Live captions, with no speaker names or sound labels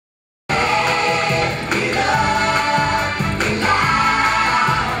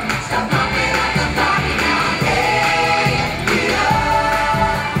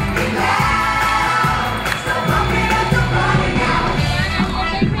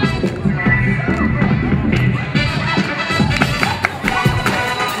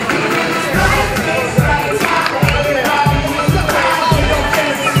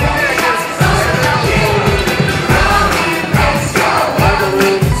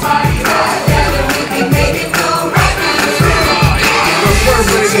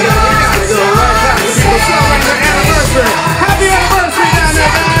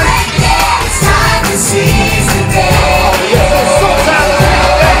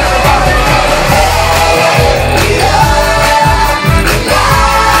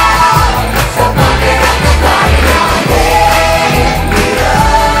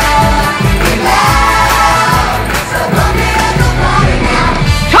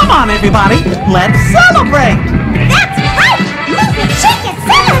on, everybody, let's celebrate! That's right! Move it, shake it,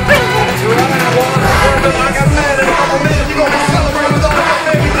 celebrate it! Like I said, in a couple minutes, you're gonna be celebrating with all your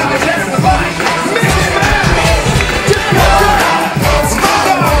babies in the chance of life. Mickey Mouse!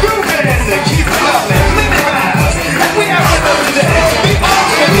 Keep it loving, Minnie Mouse! And we have with us today, the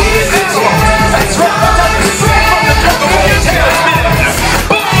ultimate musician! That's right, straight from the jungle with his hair spinning!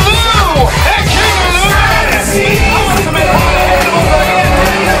 Baloo! And King of the Rats! Ultimate party animals again!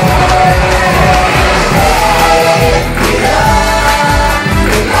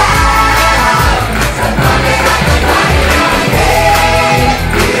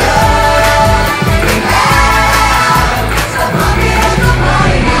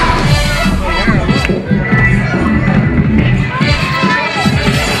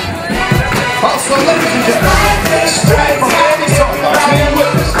 Also, ladies and gentlemen, straight from Andy Solar, stand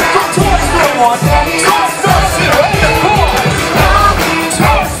with us. From Toy Story 1, Toy Story 2, and of course,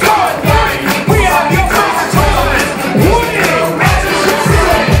 Toy Story 3. We have your favorite toys.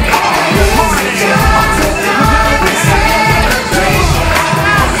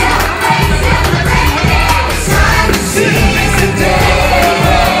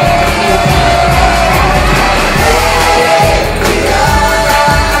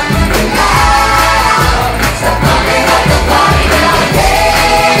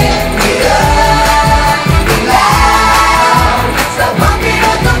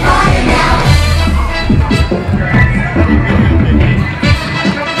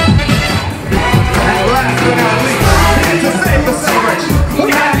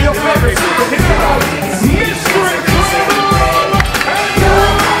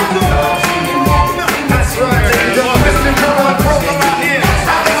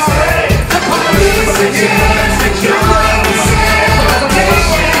 Winning Massachusetts.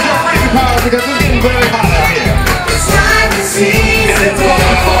 Because it's getting very hot out here. It's time to see. And it's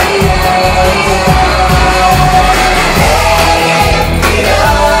going for you.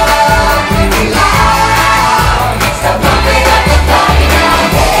 Stop bumping up the party now.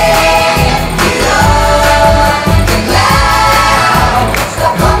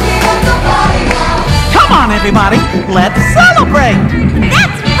 Stop bumping up the party now. Come on, everybody, let's celebrate!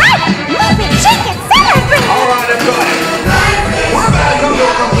 That's right! Move it, shake it, celebrate it! All right, everybody. We're about to come to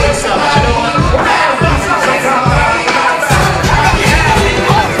a complete stop. You know what? We're having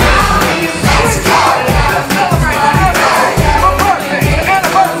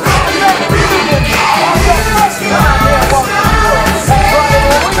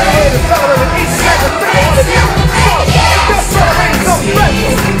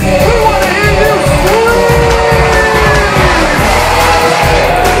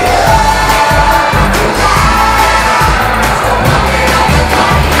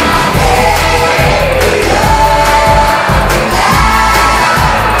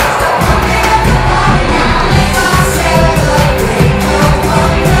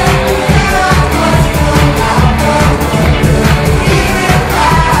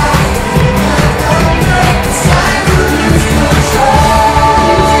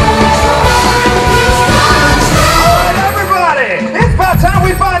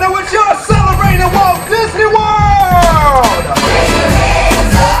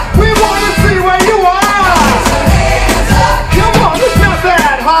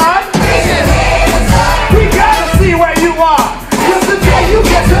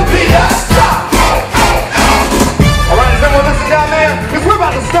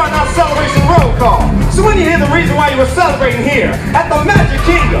celebrating here at the Magic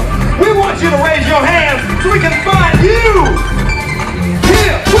Kingdom. We want you to raise your hands so we can find you.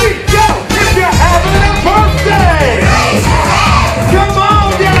 Here we go. If you're having a birthday, come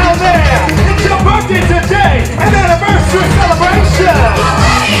on down there. It's your birthday today, an anniversary celebration.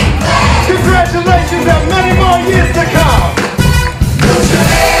 Congratulations and many more years to come. Put your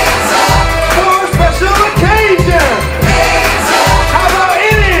hands up for a special occasion. How about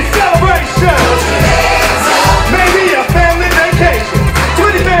any celebration? Maybe a family vacation.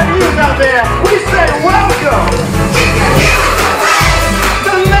 20 families out there.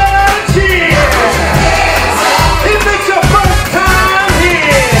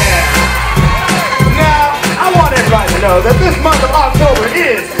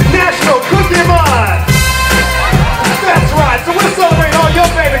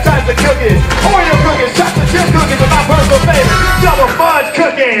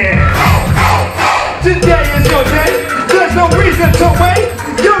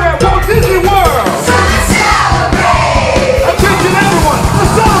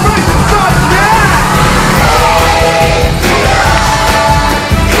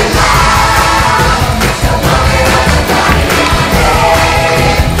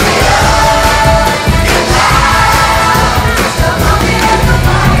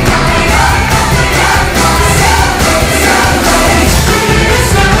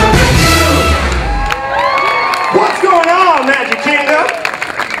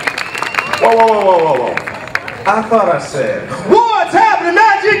 Whoa. I thought I said, what's happening,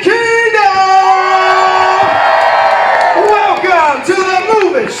 Magic Kingdom? Welcome to the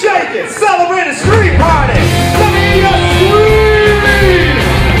Move It, Shake It, Celebrate It Street Party. Let me hear you scream.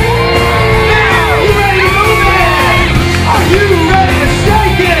 Now, you ready to move it? Are you ready to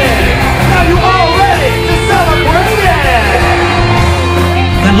shake it? Now you all ready to celebrate it?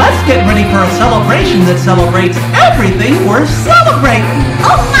 Then let's get ready for a celebration that celebrates everything worth celebrating.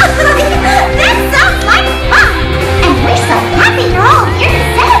 Oh my! That sounds like fun! And we're so happy you're all here to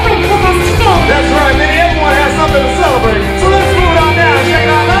celebrate with us today! That's right, Minnie. Everyone has something to celebrate. So let's move it on down, shake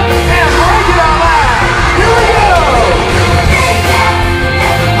it on up, and break it on loud. Here we go!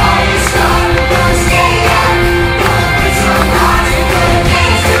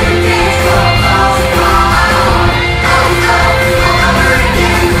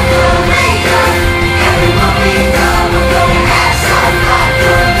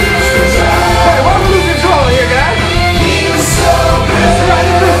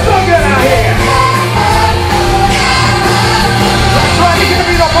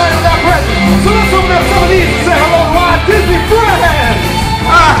 Disney friends!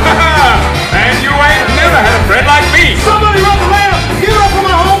 And you ain't never had a friend like me! Somebody run the lamp! Give it up for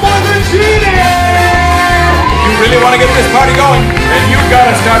my homeboy, the Genie! You really want to get this party going? Then you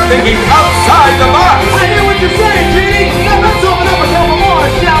gotta start thinking outside the box! I hear what you're saying, Genie! Now let's open up a couple more,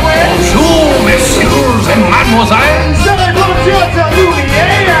 shall we? Bonjour, messieurs and mademoiselles. Somebody bonjour to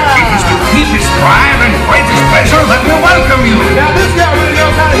Lumiere! It is with deepest pride and greatest pleasure that we welcome you. Now this guy really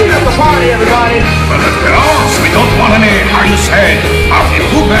knows how to heat up the party, everybody! But of course, we don't want any, how you say, party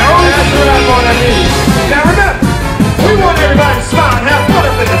poopers. That's what I want to do. Now remember, we want everybody to smile and have fun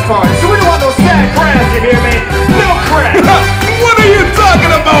up in this party, so we don't want those sad crabs, you hear me? No crabs! What are you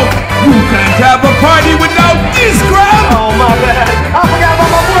talking about? You can't have a party without this crowd! Oh, my bad. I forgot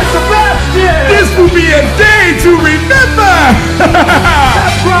about my boy Sebastian! This will be a day to remember!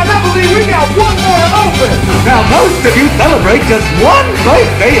 That's right, I believe we got one more to open! Now most of you celebrate just one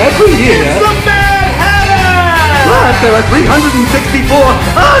birthday every year. It's the Mad Hatter! But there are 364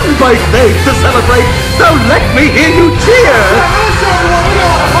 un-birthdays to celebrate, so let me hear you cheer! Now, let's show you what we know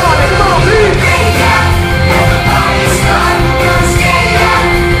on the party. Come on, please!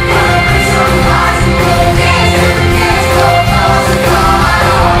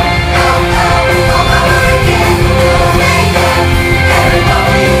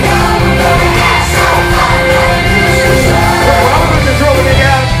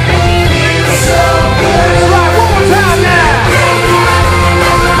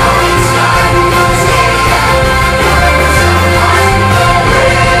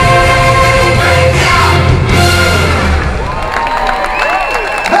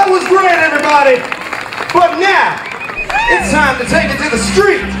 But now, it's time to take it to the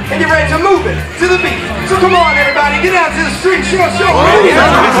street and get ready to move it to the beat. So come on, everybody, get out to the street, show me. Come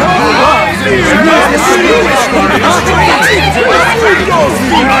on,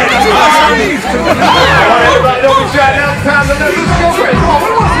 everybody, don't be shy. Now it's time to let loose and go crazy. Come on, we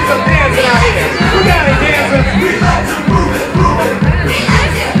want to see some dancing out here. We got any dancing?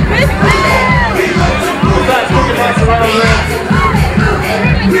 Besides cooking lights around there.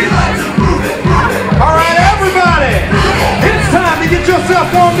 All right, everybody, it's time to get yourself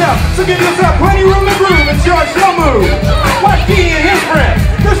warmed up. So give yourself plenty room to groove and start Shamu. Watch Genie and his friends.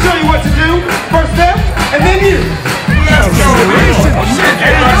 They'll show you what to do. First them, and then you. Let's go. Let me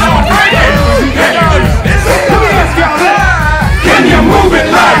ask y'all this. Can you move it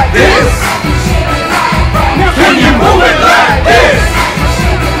like this? Now can you move it like this?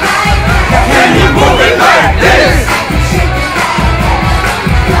 Can you move it like this?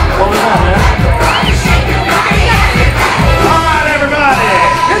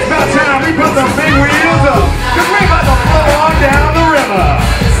 Put the big wheels up, cause we're about to flow on down the river.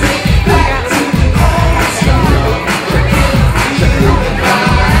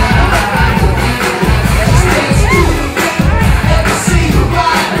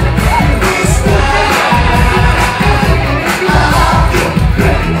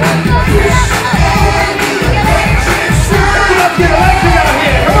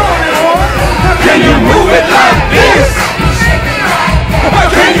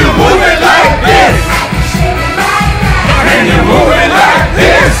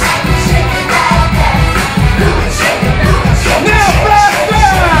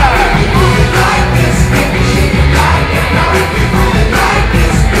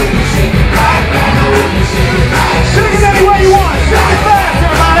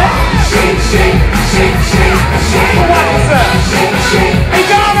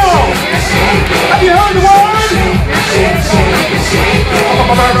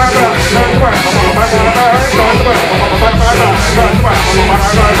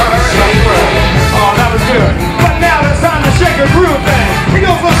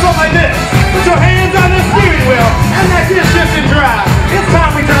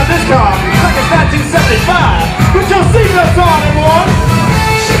 1975. Put your seatbelts on, everyone.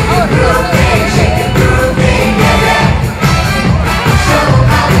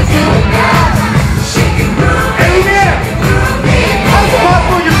 Hey, Lumiere. How's it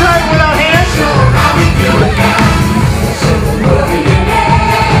possible you're driving without hands?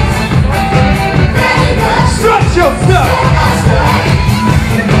 Strut your stuff.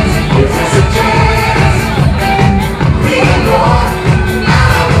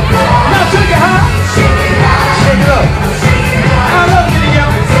 Now take it high.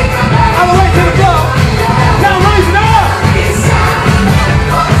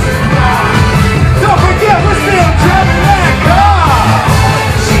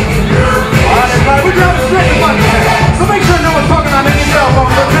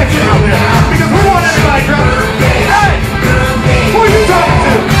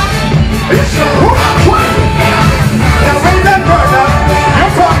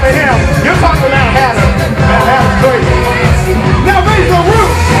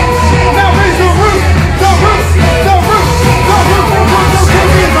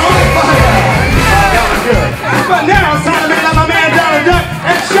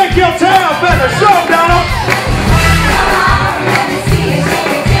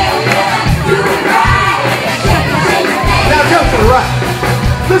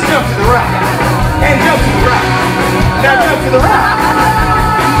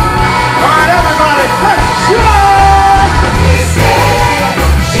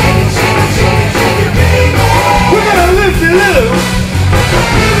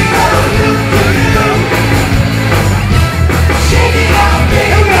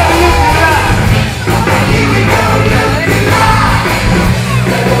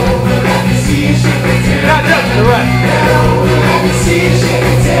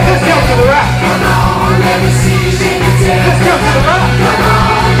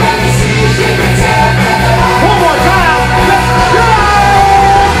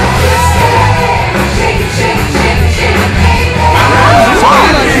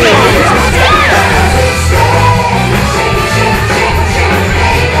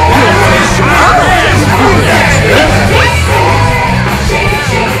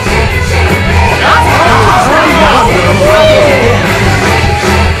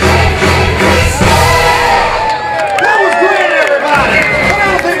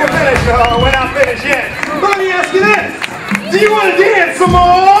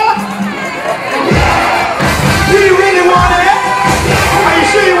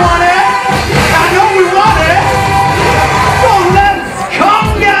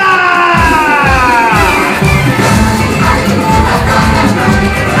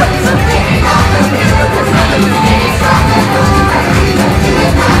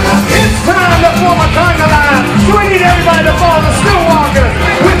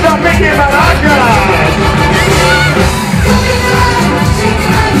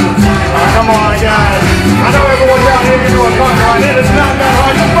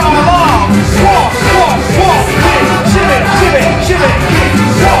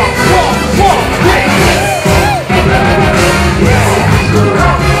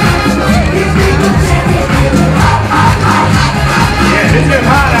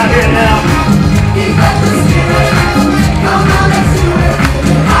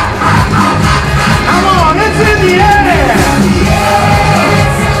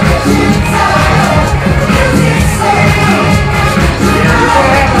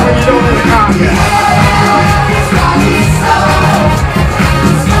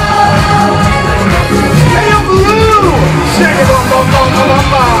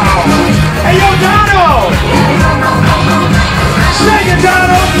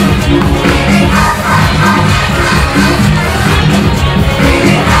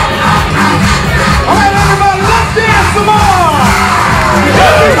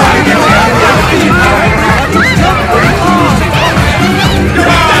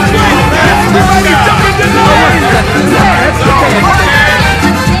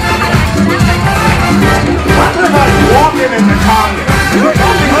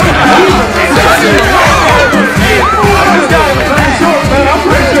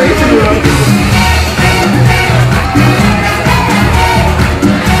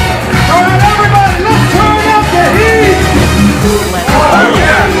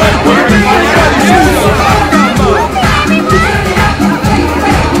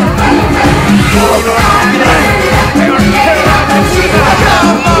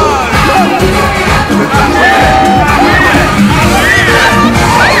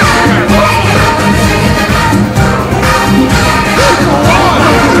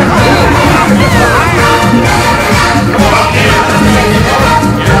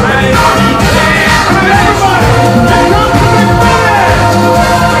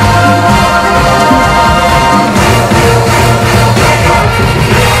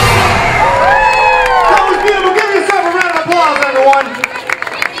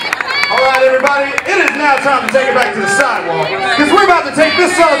 now time to take it back to the sidewalk, because we're about to take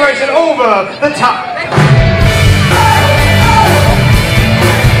this celebration over the top.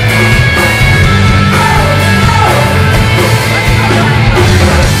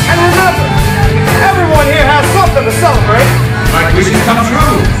 And remember, everyone here has something to celebrate. Like wishes come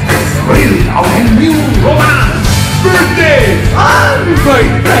true. Thrill of a new romance. Birthdays and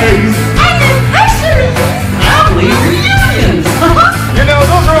birthdays. Anniversaries! Family reunions. You know,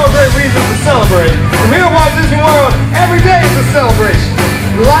 those are all great reasons to celebrate. From here at Walt Disney World, every day is a celebration.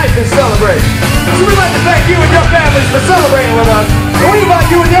 Life is celebration. So we'd like to thank you and your families for celebrating with us. And we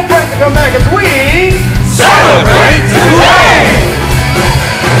invite you and your friends to come back as we Celebrate today!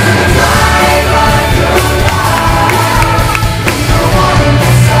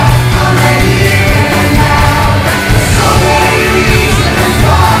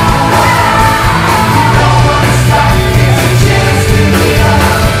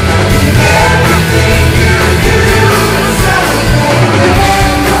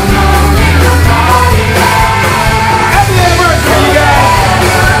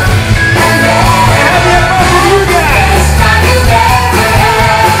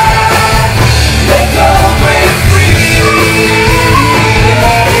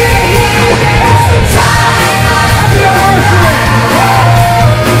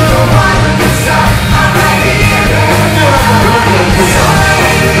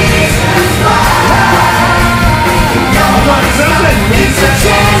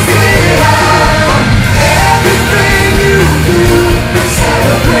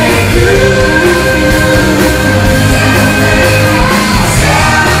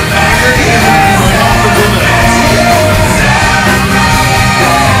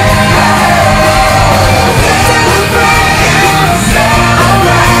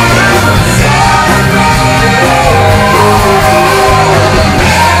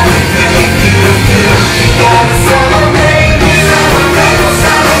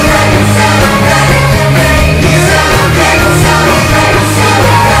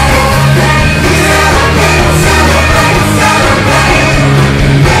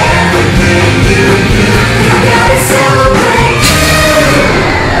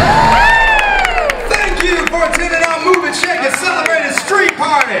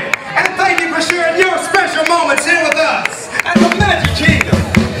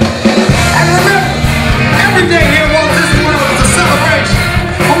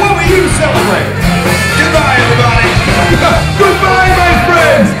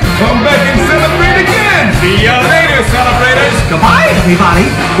 Goodbye, everybody.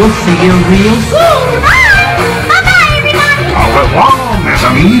 We'll see you real soon. Bye! Bye-bye, everybody! Au revoir, mes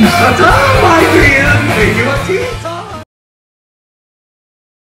amis. Ta-ta, my dear. Take you a tea.